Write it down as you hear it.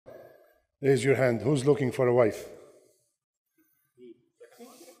Raise your hand. Who's looking for a wife?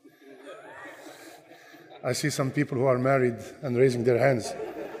 I see some people who are married and raising their hands.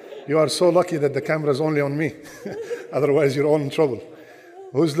 You are so lucky that the camera is only on me. Otherwise, you're all in trouble.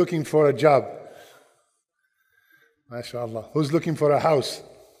 Who's looking for a job? MashaAllah. Who's looking for a house?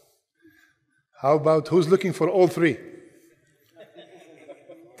 How about who's looking for all three?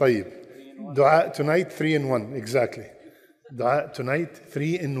 طيب. Dua tonight, 3 in 1. Exactly. Dua tonight,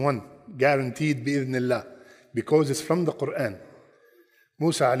 3 in 1. Guaranteed bi'idhnillah. Because it's from the Quran.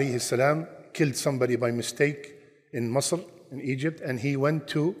 Musa alayhi salam killed somebody by mistake in Masr, in Egypt, and he went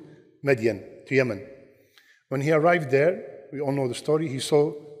to Madian, to Yemen. When he arrived there, we all know the story, he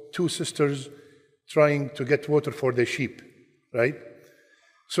saw 2 sisters trying to get water for their sheep, right?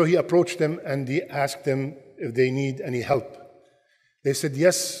 So he approached them and he asked them if they need any help. They said,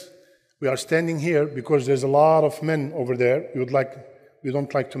 yes, we are standing here because there's a lot of men over there. We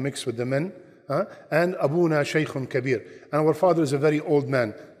don't like to mix with the men. And Abuna Shaykhun Kabir. And our father is a very old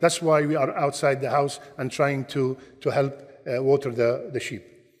man. That's why we are outside the house and trying to help water the sheep.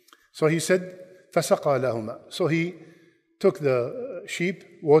 So he said, فَسَقَى لَهُمَا. So he took the sheep,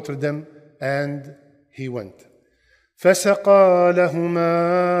 watered them, and he went. فَسَقَى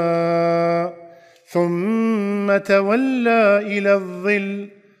لَهُمَا ثُمَّ تَوَلَّى إِلَى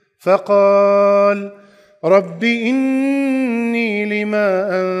الظِّلِّ فَقَالَ رَبِّ إِنِّي لِمَا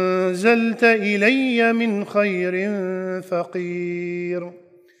أَنزَلْتَ إِلَيَّ مِنْ خَيْرٍ فَقِيرٌ.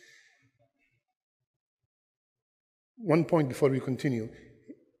 One point before we continue.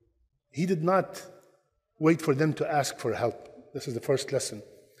 He did not wait for them to ask for help. This is the first lesson.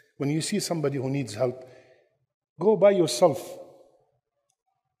 When you see somebody who needs help, go by yourself.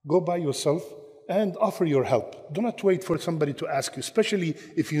 Go by yourself and offer your help. Do not wait for somebody to ask you, especially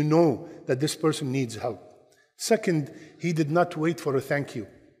if you know that this person needs help. Second, he did not wait for a thank you.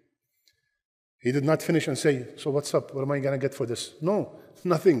 He did not finish and say, so what's up? What am I going to get for this? No,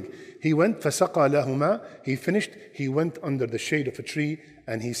 nothing. He went, فَسَقَى لَهُمَا. He finished, he went under the shade of a tree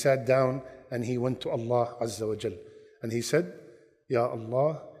and he sat down and he went to Allah Azza wa Jal. And he said, Ya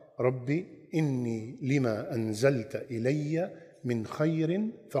Allah, Rabbi, inni lima anzalta ilayya min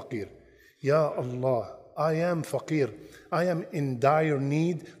khayrin faqir. Ya Allah, I am faqir. I am in dire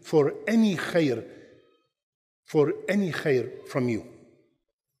need for any khair from you.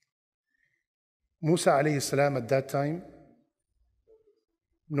 Musa alayhi salam at that time,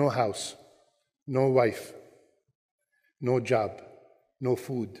 no house, no wife, no job, no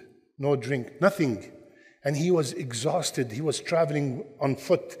food, no drink, nothing. And he was exhausted. He was traveling on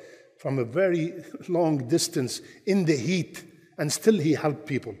foot from a very long distance in the heat, and still he helped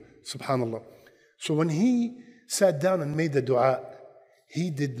people, subhanallah. So when he sat down and made the dua, he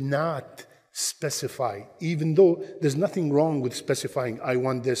did not specify, even though there's nothing wrong with specifying, I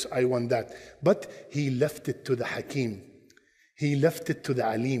want this, I want that. But he left it to the Hakim. He left it to the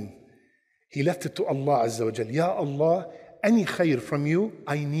Alim. He left it to Allah Azza wa Jal. Ya Allah, any khair from you,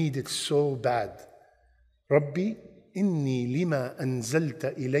 I need it so bad. Rabbi, inni lima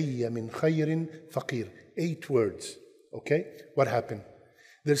anzalta ilayya min khayrin faqir. 8 words. Okay? What happened?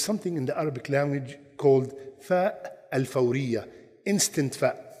 There's something in the Arabic language called fa al-fawriya, instant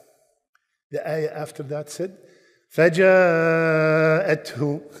fa. The ayah after that said,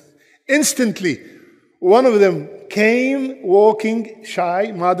 فَجَاءَتْهُ. Instantly, one of them came walking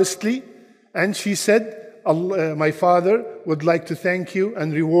shy, modestly, and she said, Allah, my father would like to thank you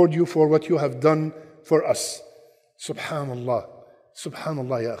and reward you for what you have done for us. Subhanallah.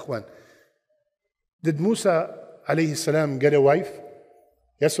 Subhanallah, ya akhwan. Did Musa alayhi salam get a wife?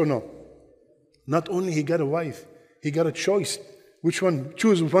 Yes or no? Not only he got a wife, he got a choice. Which one?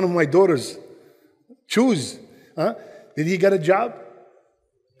 Choose one of my daughters. Choose. Did he get a job?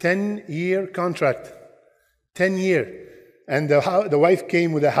 10-year contract. 10 year. And the wife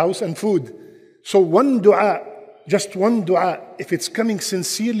came with a house and food. So one dua, just one dua, if it's coming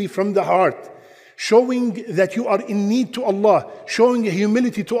sincerely from the heart, showing that you are in need to Allah, showing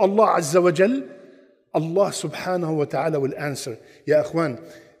humility to Allah Azza wa Jal, Allah subhanahu wa ta'ala will answer. Ya akhwan,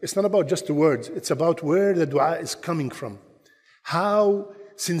 it's not about just the words, it's about where the dua is coming from. How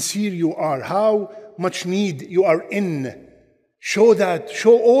sincere you are, how much need you are in. Show that,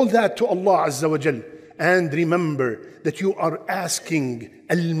 show all that to Allah Azza wa Jal. And remember that you are asking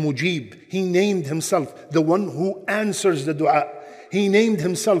Al-Mujib. He named himself the one who answers the dua. He named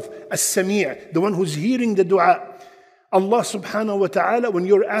himself As-Sami', the one who's hearing the dua. Allah subhanahu wa ta'ala, when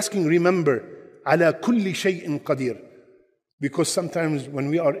you're asking, remember, ala kulli shay'in qadir. Because sometimes when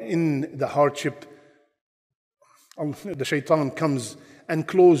we are in the hardship, the shaitan comes and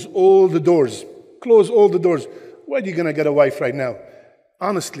close all the doors. Close all the doors. Where are you going to get a wife right now?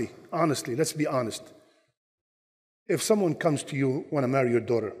 honestly, let's be honest. If someone comes to you, want to marry your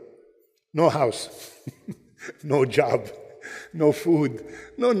daughter, no house, no job, no food,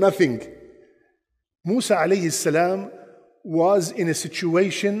 no nothing. Musa alayhi salam was in a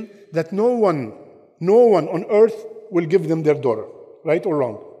situation that no one on earth will give them their daughter, right or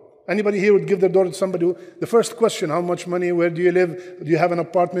wrong? Anybody here would give their daughter to somebody the first question, how much money, where do you live, do you have an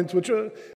apartment, which